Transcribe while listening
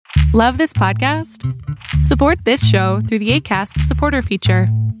Love this podcast? Support this show through the Acast supporter feature.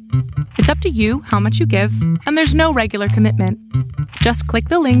 It's up to you how much you give, and there's no regular commitment. Just click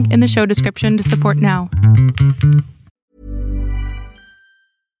the link in the show description to support now.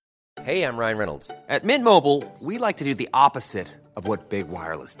 Hey, I'm Ryan Reynolds. At Mint Mobile, we like to do the opposite of what Big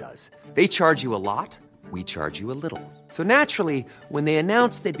Wireless does. They charge you a lot, we charge you a little. So naturally, when they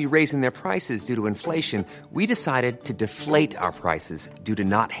announced they'd be raising their prices due to inflation, we decided to deflate our prices due to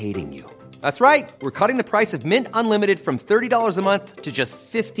not hating you. That's right. We're cutting the price of Mint Unlimited from $30 a month to just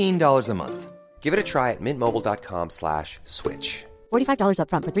 $15 a month. Give it a try at mintmobile.com/switch. $45 up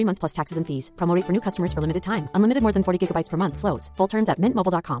front for 3 months plus taxes and fees. Promo rate for new customers for limited time. Unlimited more than 40 gigabytes per month. Slows full terms at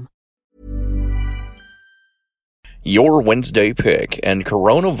mintmobile.com. Your Wednesday pick and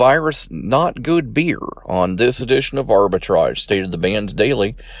coronavirus not good beer on this edition of Arbitrage State of the Bands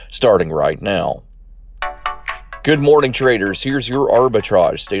Daily, starting right now. Good morning, traders. Here's your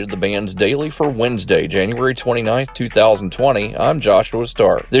Arbitrage State of the Bands Daily for Wednesday, January 29th, 2020. I'm Joshua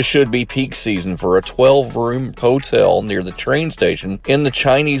Stark. This should be peak season for a 12-room hotel near the train station in the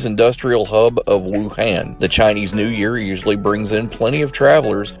Chinese industrial hub of Wuhan. The Chinese New Year usually brings in plenty of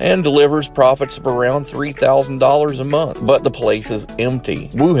travelers and delivers profits of around $3,000 a month, but the place is empty.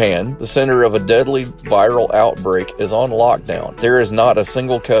 Wuhan, the center of a deadly viral outbreak, is on lockdown. There is not a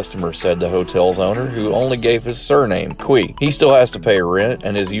single customer, said the hotel's owner, who only gave his surname, Kui. He still has to pay rent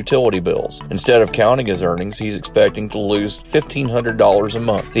and his utility bills. Instead of counting his earnings, he's expecting to lose $1,500 a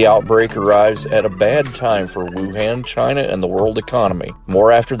month. The outbreak arrives at a bad time for Wuhan, China, and the world economy.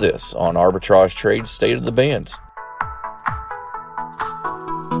 More after this on Arbitrage Trade State of the Bands.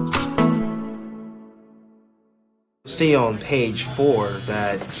 See on page 4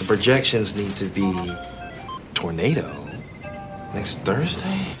 that the projections need to be tornado next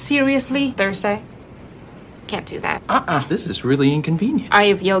Thursday? Seriously? Thursday? Can't do that. This is really inconvenient. I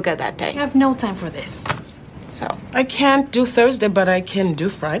have yoga that day. I have no time for this. So. I can't do Thursday, but I can do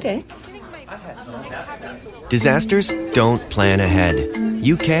Friday. Disasters don't plan ahead.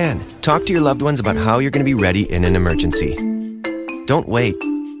 You can. Talk to your loved ones about how you're going to be ready in an emergency. Don't wait.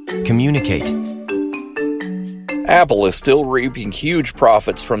 Communicate. Apple is still reaping huge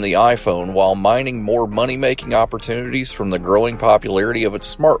profits from the iPhone while mining more money-making opportunities from the growing popularity of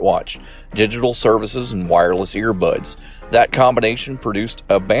its smartwatch, digital services, and wireless earbuds. That combination produced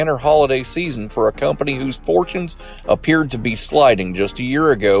a banner holiday season for a company whose fortunes appeared to be sliding just a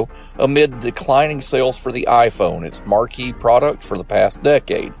year ago amid declining sales for the iPhone, its marquee product for the past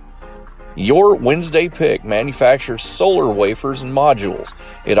decade. Your Wednesday pick manufactures solar wafers and modules.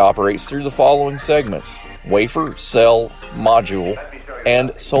 It operates through the following segments: wafer, cell, module,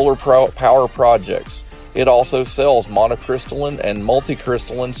 and solar power projects. It also sells monocrystalline and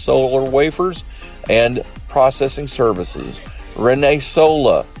multicrystalline solar wafers and processing services.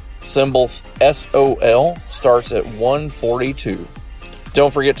 Renesola, symbol SOL, starts at $142.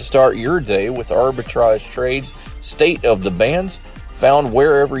 Don't forget to start your day with Arbitrage Trade's State of the Bands, found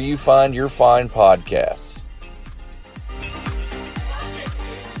wherever you find your fine podcasts.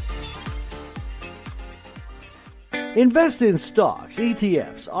 Invest in stocks,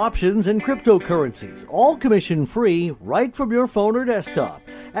 ETFs, options, and cryptocurrencies, all commission-free, right from your phone or desktop.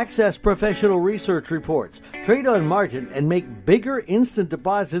 Access professional research reports, trade on margin, and make bigger instant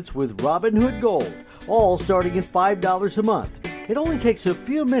deposits with Robinhood Gold, all starting at $5 a month. It only takes a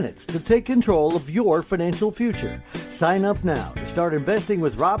few minutes to take control of your financial future. Sign up now to start investing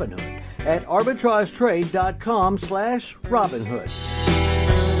with Robinhood at arbitragetrade.com/Robinhood.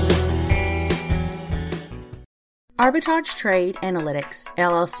 Arbitrage Trade Analytics,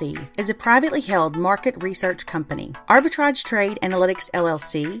 LLC, is a privately held market research company. Arbitrage Trade Analytics,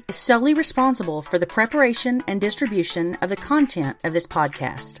 LLC, is solely responsible for the preparation and distribution of the content of this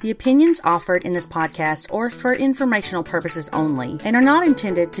podcast. The opinions offered in this podcast are for informational purposes only and are not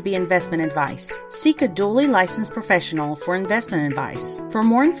intended to be investment advice. Seek a duly licensed professional for investment advice. For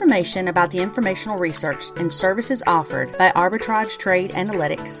more information about the informational research and services offered by Arbitrage Trade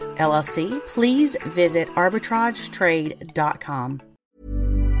Analytics, LLC, please visit arbitragetrade.com.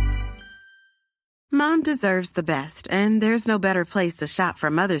 Mom deserves the best, and there's no better place to shop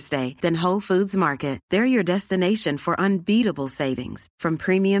for Mother's Day than Whole Foods Market. They're your destination for unbeatable savings, from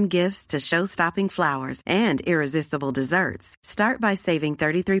premium gifts to show-stopping flowers and irresistible desserts. Start by saving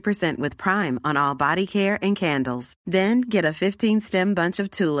 33% with Prime on all body care and candles. Then get a 15-stem bunch of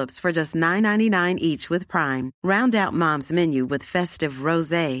tulips for just $9.99 each with Prime. Round out Mom's menu with festive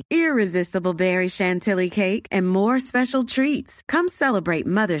rosé, irresistible berry chantilly cake, and more special treats. Come celebrate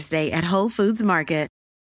Mother's Day at Whole Foods Market.